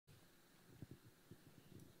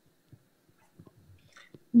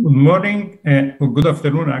Good morning, or good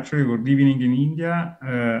afternoon, actually, good evening in India.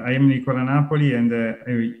 I am Nicola Napoli, and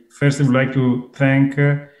first I would like to thank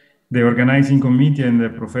the organizing committee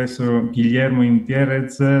and Professor Guillermo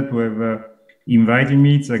Impierrez to have invited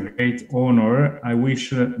me. It's a great honor. I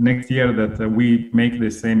wish next year that we make the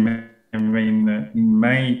same in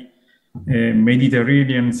my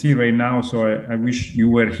Mediterranean Sea right now. So I wish you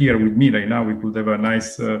were here with me right now. We could have a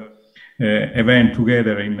nice event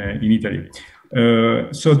together in Italy.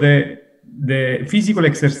 So the physical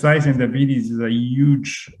exercise and diabetes is a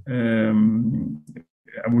huge, I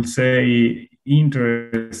would say,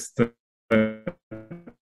 interest the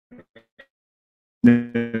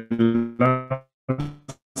last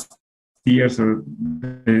years.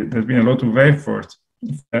 There's been a lot of effort.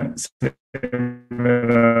 Several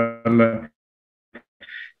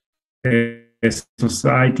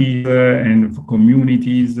societies and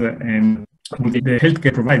communities and the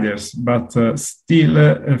healthcare providers, but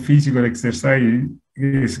still physical exercise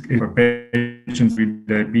is for patients with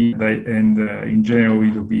diabetes and in general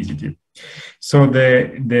with obesity. So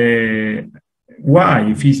the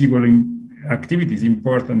why physical activity is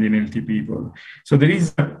important in healthy people. So there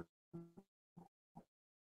is a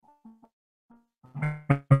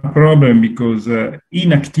problem because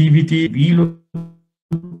inactivity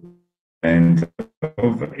and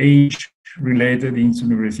of age-related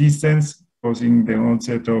insulin resistance, causing the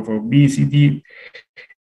onset of obesity,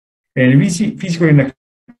 and physical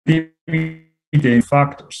inactivity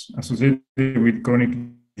factors associated with chronic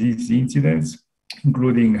disease incidence,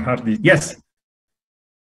 including heart disease. Yes.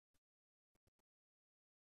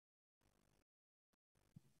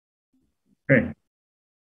 Okay.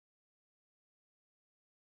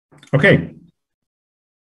 Okay.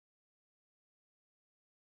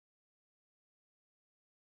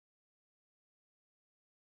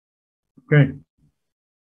 Okay.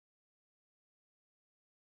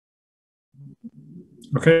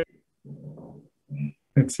 Okay.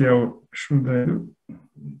 Let's see how should I do.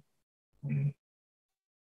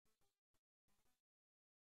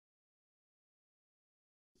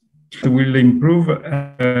 It will improve.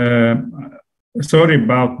 Sorry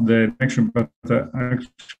about the connection, but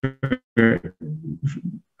actually,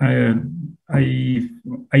 I, I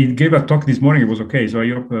I gave a talk this morning. It was okay, so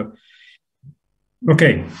I hope.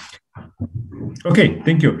 Okay, okay,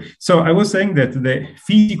 thank you. So I was saying that the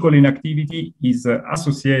physical inactivity is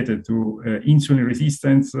associated to insulin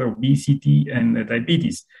resistance, obesity, and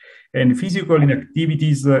diabetes. And physical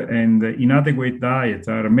inactivities and inadequate diet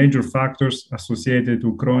are major factors associated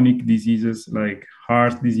to chronic diseases like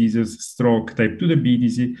heart diseases, stroke, type 2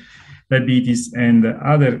 diabetes, and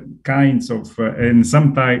other kinds of, and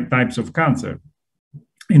some types of cancer.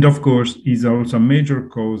 And of course, is also a major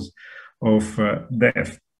cause of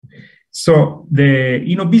death. So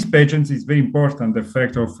in obese patients, it's very important the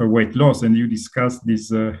effect of weight loss, and you discussed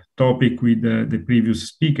this topic with the previous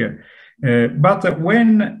speaker. But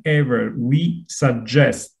whenever we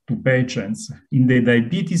suggest to patients in the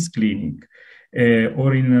diabetes clinic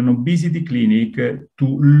or in an obesity clinic to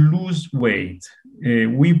lose weight,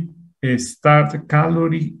 we start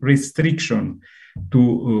calorie restriction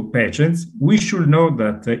to patients. We should know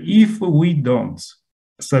that if we don't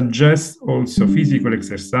suggest also physical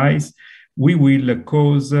exercise, we will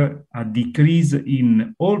cause a decrease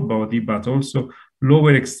in all body, but also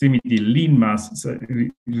lower extremity lean mass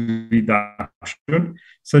reduction,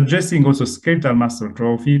 suggesting also skeletal muscle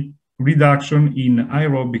trophy, reduction in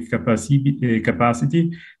aerobic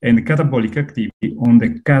capacity and catabolic activity on the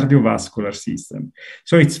cardiovascular system.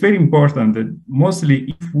 So it's very important that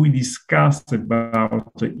mostly if we discuss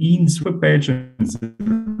about insulin patients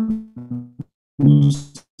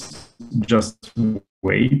lose just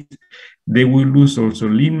weight, they will lose also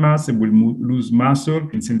lean mass, they will lose muscle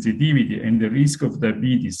and sensitivity, and the risk of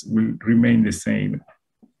diabetes will remain the same.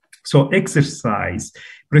 So exercise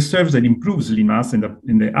preserves and improves lean mass and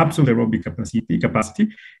the absolute aerobic capacity,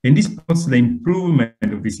 and this promotes the improvement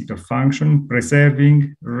of physical function,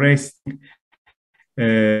 preserving, resting,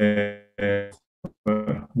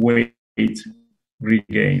 weight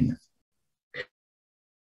regain.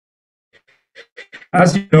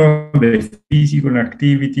 As you know, the physical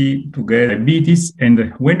activity together diabetes,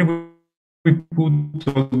 and when we put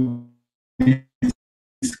all this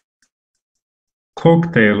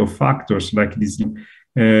cocktail of factors like this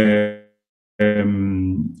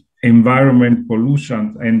environment,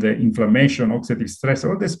 pollution, and inflammation, oxidative stress,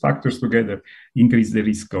 all these factors together increase the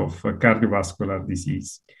risk of cardiovascular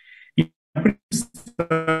disease.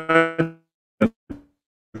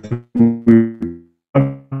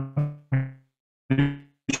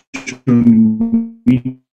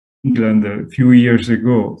 England a few years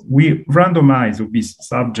ago, we randomized obese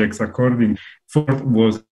subjects according to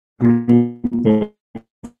was a group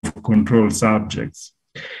of control subjects.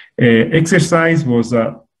 Exercise was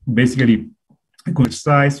basically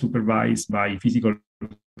exercise supervised by physical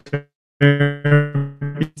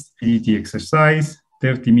therapy, exercise,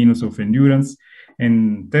 30 minutes of endurance,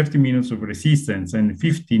 and 30 minutes of resistance, and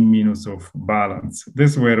 15 minutes of balance.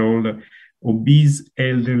 These were all obese,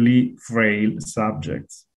 elderly, frail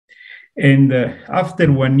subjects. And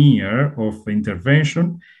after 1 year of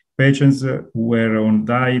intervention, patients who were on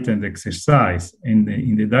diet and exercise, and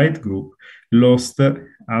in the diet group lost,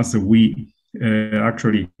 as we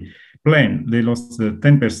actually planned, they lost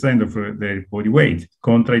 10% of their body weight,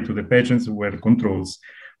 contrary to the patients who were controls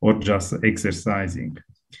or just exercising.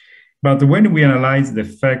 But when we analyze the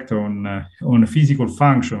effect on physical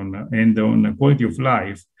function and on quality of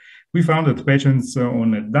life, we found that patients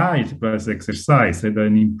on a diet plus exercise had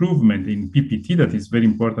an improvement in PPT, that is a very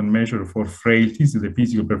important measure for frailties, the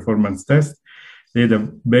physical performance test. They had a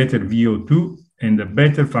better VO2 and a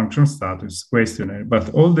better functional status questionnaire.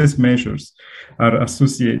 But all these measures are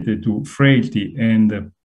associated to frailty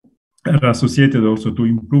and are associated also to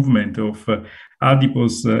improvement of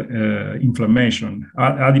adipose inflammation,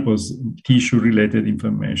 adipose tissue-related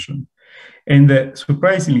inflammation. And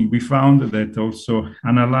surprisingly, we found that also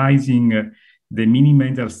analyzing the mini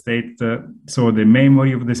mental state, so the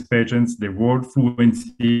memory of these patients, the word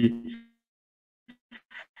fluency,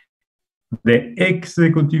 the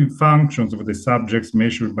executive functions of the subjects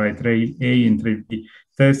measured by trail A and trail B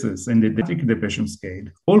tests, and the depression scale.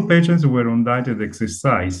 All patients who were on diet and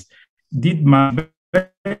exercise did much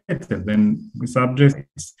better than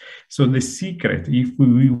subjects. So the secret, if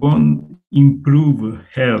we want to improve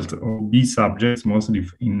health of these subjects, mostly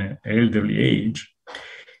in elderly age,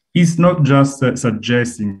 is not just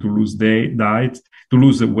suggesting to lose the diet, to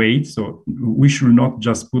lose the weight. So we should not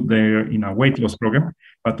just put there in a weight loss program,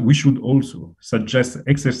 but we should also suggest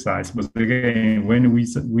exercise. But again, when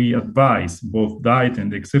we advise both diet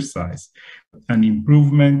and exercise, an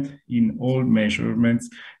improvement in all measurements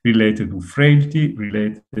related to frailty,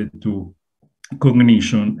 related to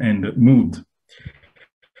cognition and mood.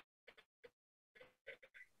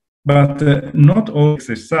 But not all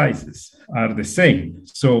exercises are the same.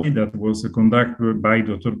 So that was conducted by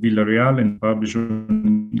Dr. Villarreal and published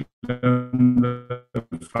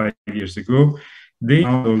 5 years ago. They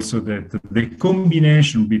found also that the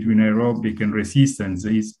combination between aerobic and resistance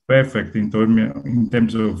is perfect in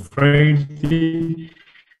terms of frailty,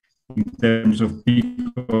 in terms of peak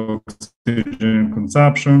oxygen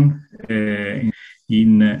consumption,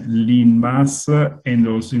 in lean mass, and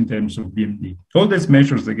also in terms of BMD. All these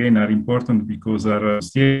measures, again, are important because they are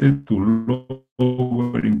associated to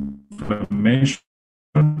lower inflammation,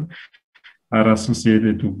 are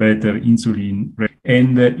associated to better insulin.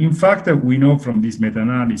 And in fact, we know from this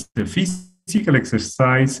meta-analysis, the physical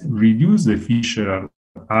exercise reduces the visceral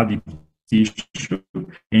adipose tissue,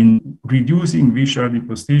 and reducing visceral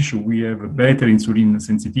adipose tissue, we have a better insulin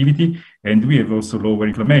sensitivity, and we have also lower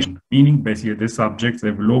inflammation, meaning basically the subjects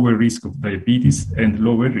have lower risk of diabetes and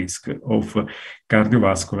lower risk of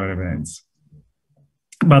cardiovascular events.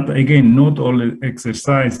 But again, not all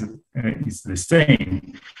exercise is the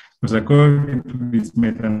same, because according to this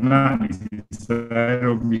meta-analysis,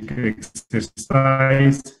 aerobic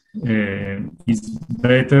exercise is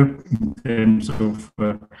better in terms of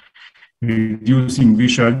reducing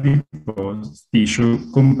visceral adipose tissue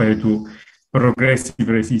compared to progressive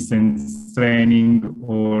resistance training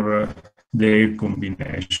or their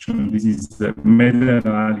combination. This is the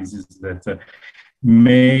meta-analysis that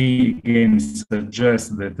may again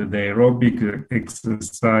suggest that the aerobic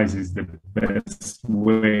exercise is the best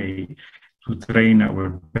way to train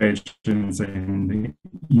our patients and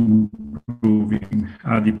improving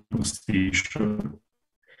adipose tissue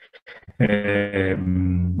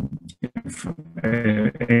and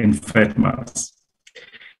fat mass.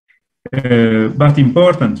 But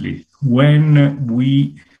importantly, when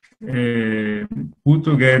we put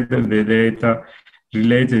together the data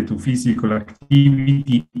related to physical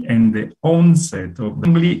activity and the onset of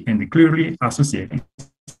and clearly associated.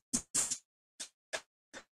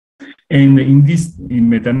 And in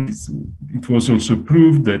meta-analysis, it was also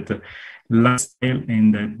proved that lifestyle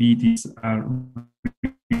and diabetes are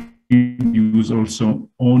reduced also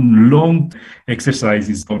on long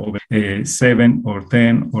exercises over 7 or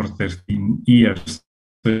 10 or 13 years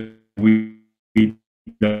with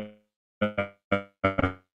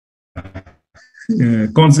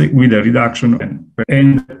a reduction.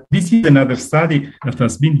 And this is another study that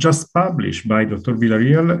has been just published by Dr.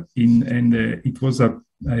 Villarreal, and it was a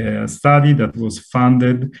study that was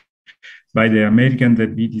funded by the American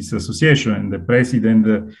Diabetes Association, and the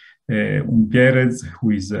president, Perez,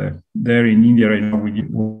 who is there in India right now,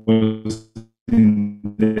 was in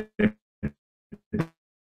the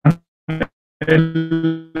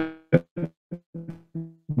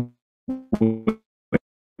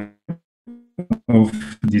of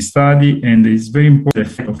the study, and it's very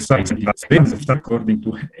important of size according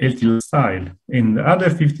to healthy lifestyle. And the other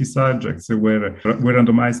 50 subjects were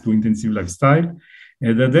randomized to intensive lifestyle.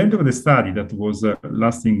 And at the end of the study, that was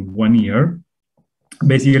lasting 1 year,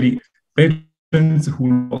 basically patients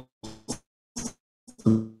who lost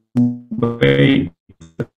weight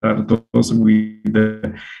are those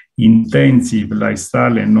with intensive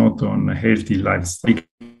lifestyle and not on healthy lifestyle.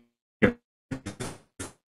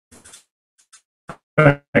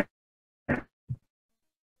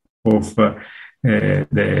 Of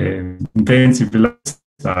the intensive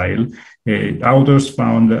lifestyle, authors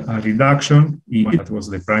found a reduction in that was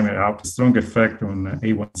the primary outcome, strong effect on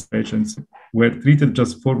A1C patients were treated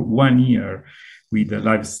just for 1 year with the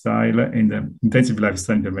lifestyle and the intensive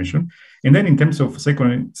lifestyle intervention. And then in terms of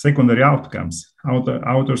secondary outcomes,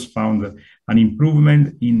 authors found an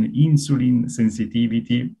improvement in insulin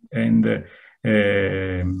sensitivity and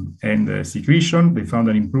secretion. They found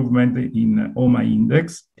an improvement in OMA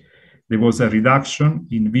index. There was a reduction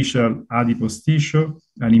in visceral adipose tissue,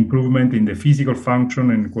 an improvement in the physical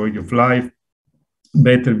function and quality of life,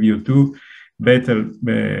 better VO2, better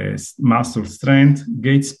muscle strength,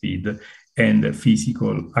 gait speed, and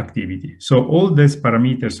physical activity. So all these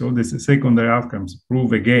parameters, all these secondary outcomes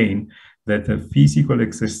prove again that physical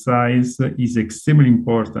exercise is extremely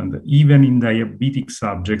important, even in diabetic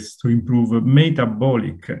subjects, to improve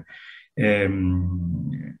metabolic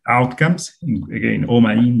outcomes, again,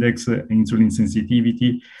 OMA index, insulin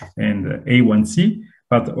sensitivity, and A1C,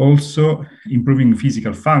 but also improving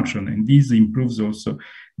physical function. And this improves also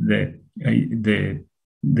the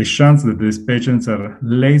chance that these patients are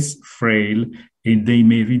less frail and they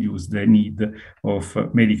may reduce the need of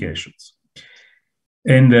medications.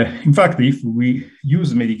 And in fact, if we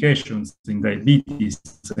use medications in diabetes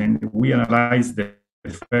and we analyze the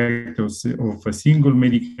effect of single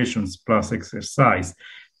medications plus exercise,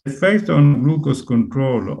 the effect on glucose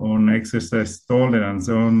control, on exercise tolerance,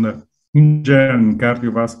 on in general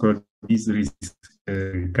cardiovascular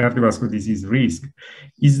disease risk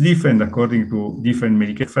is different according to different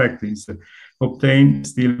medication effects obtained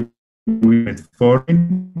still with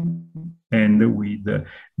metformin and with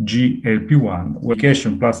GLP-1.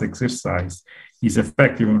 Medication plus exercise is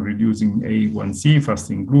effective in reducing A1C,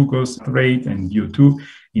 fasting glucose rate, and VO2,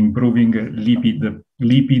 improving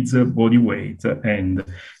lipids, body weight. And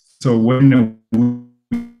so when we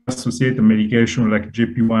associate a medication like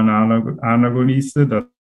GLP-1 agonists that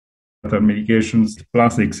are medications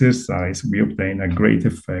plus exercise, we obtain a great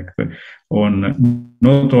effect on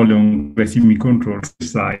not only on glycemic control,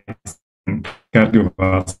 exercise, and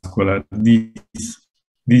cardiovascular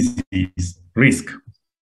disease risk.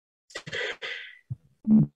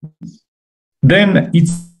 Then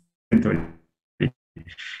it's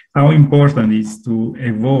how important it is to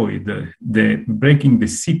avoid the breaking the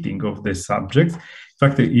sitting of the subject. In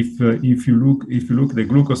fact, if you look the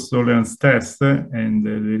glucose tolerance test and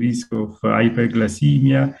the risk of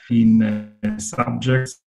hyperglycemia in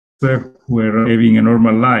subjects who are having a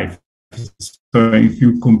normal life, so if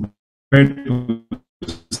you compare to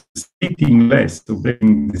sitting less to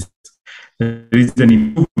breaking this, there is an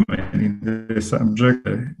improvement in the subject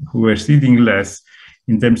who are sitting less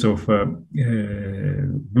in terms of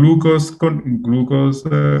glucose according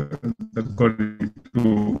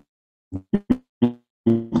to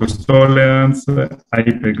glucose tolerance,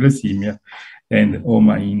 hyperglycemia, and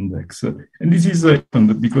OMA index. And this is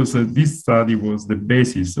because this study was the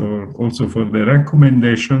basis or also for the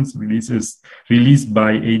recommendations released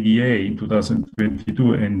by ADA in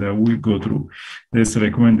 2022, and we'll go through these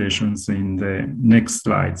recommendations in the next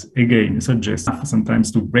slides. Again, suggest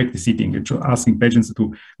sometimes to break the sitting, asking patients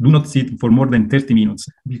to do not sit for more than 30 minutes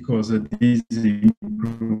because this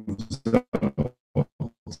improves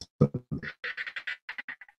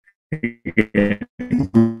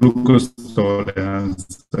glucose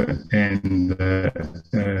tolerance and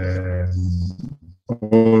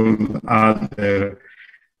all other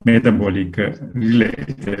metabolic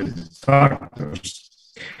related factors.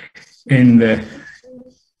 And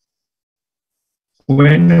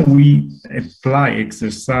when we apply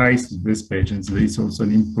exercise to these patients, there is also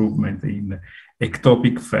an improvement in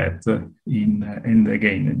ectopic fat. And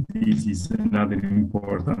again, this is another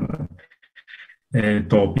important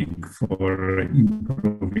topic for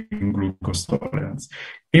improving glucose tolerance.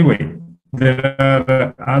 Anyway, there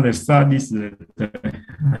are other studies that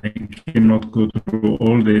I cannot go through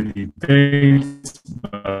all the details,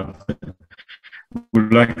 but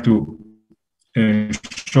would like to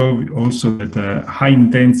show also that high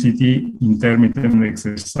intensity intermittent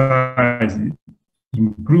exercise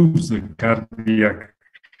improves the cardiac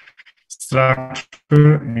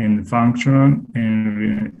structure and function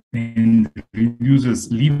and reduces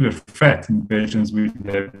liver fat in patients with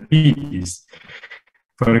diabetes.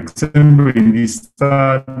 For example, in this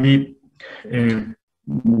study,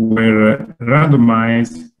 were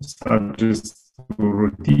randomized subjects to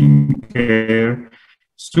routine care,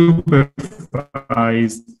 supervised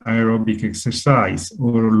aerobic exercise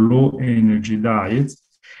or low energy diet,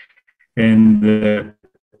 and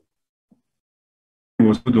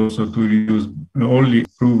was good also to reduce only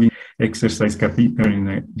improving exercise capillary in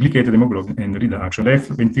glycated hemoglobin and reduction left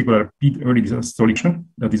ventricular peak early diastolic,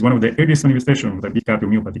 that is one of the earliest manifestations of diabetic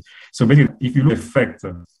cardiomyopathy. So basically, if you look at the effect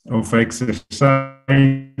of exercise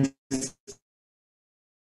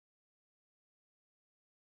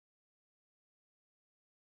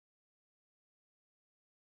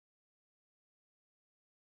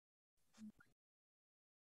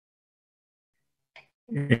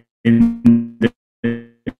in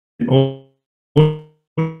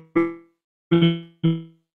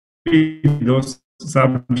those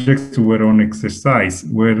subjects who were on exercise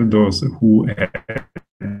were those who had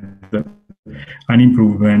an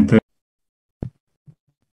improvement.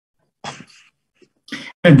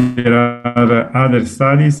 And there are other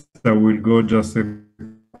studies that will go just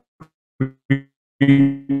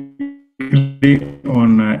quickly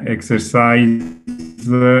on exercise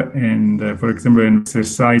and, for example, an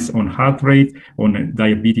exercise on heart rate, on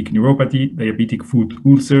diabetic neuropathy, diabetic foot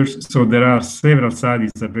ulcers. So there are several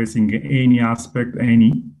studies addressing any aspect,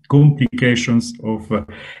 any complications of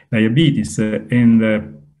diabetes. And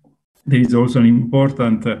there is also an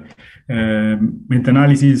important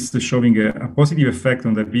meta-analysis showing a positive effect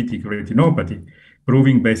on diabetic retinopathy,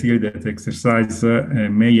 proving basically that exercise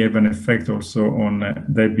may have an effect also on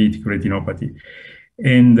diabetic retinopathy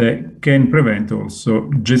and can prevent also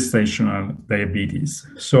gestational diabetes.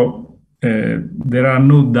 So there are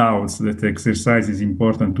no doubts that exercise is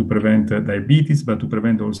important to prevent diabetes, but to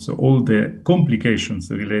prevent also all the complications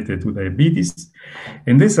related to diabetes.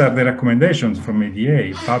 And these are the recommendations from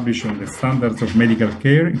ADA published on the Standards of Medical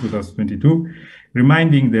Care in 2022,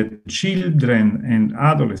 reminding that children and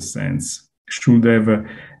adolescents should have a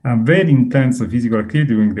very intense physical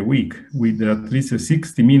activity during the week with at least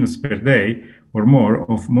 60 minutes per day or more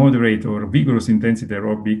of moderate or vigorous intensity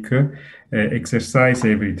aerobic exercise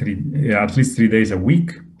at least 3 days a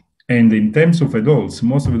week. And in terms of adults,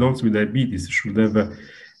 most of adults with diabetes should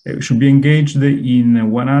be engaged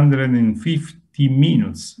in 150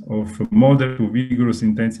 minutes of moderate to vigorous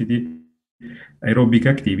intensity aerobic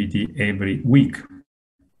activity every week.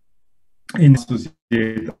 And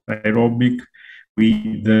associate aerobic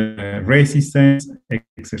with resistance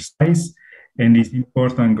exercise, and it's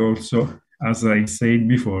important also, as I said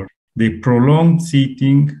before, the prolonged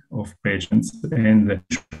sitting of patients and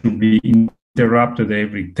should be interrupted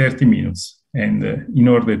every 30 minutes and in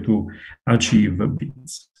order to achieve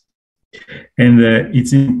beats. And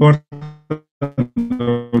it's important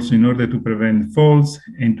also in order to prevent falls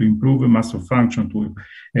and to improve muscle function, to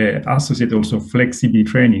associate also flexibility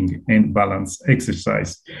training and balance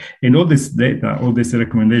exercise. And all this data, all these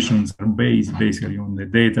recommendations are based basically on the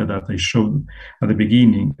data that I showed at the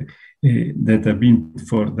beginning that have been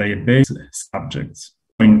for diabetes subjects.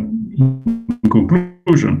 In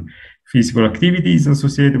conclusion, physical activity is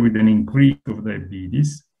associated with an increase of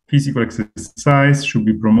diabetes. Physical exercise should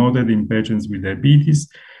be promoted in patients with diabetes,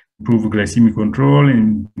 improve glycemic control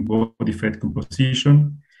and body fat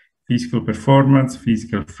composition, physical performance,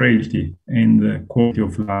 physical frailty, and quality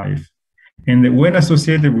of life. And when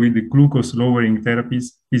associated with the glucose-lowering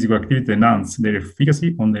therapies, physical activity enhances their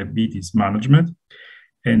efficacy on diabetes management,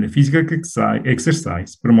 and the physical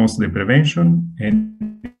exercise promotes the prevention and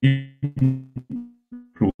improvement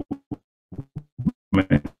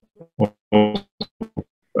of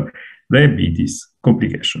diabetes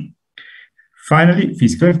complication. Finally,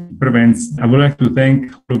 physical prevents. I would like to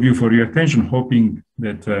thank all of you for your attention, hoping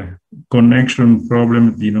that connection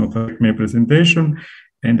problem did not affect my presentation.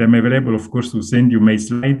 And I'm available, of course, to send you my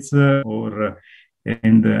slides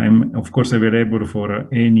and I'm, of course, available for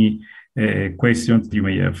any questions you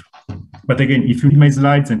may have. But again, if you need my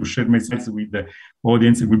slides and to share my slides with the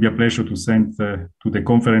audience, it will be a pleasure to send to the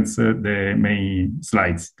conference my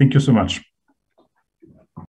slides. Thank you so much.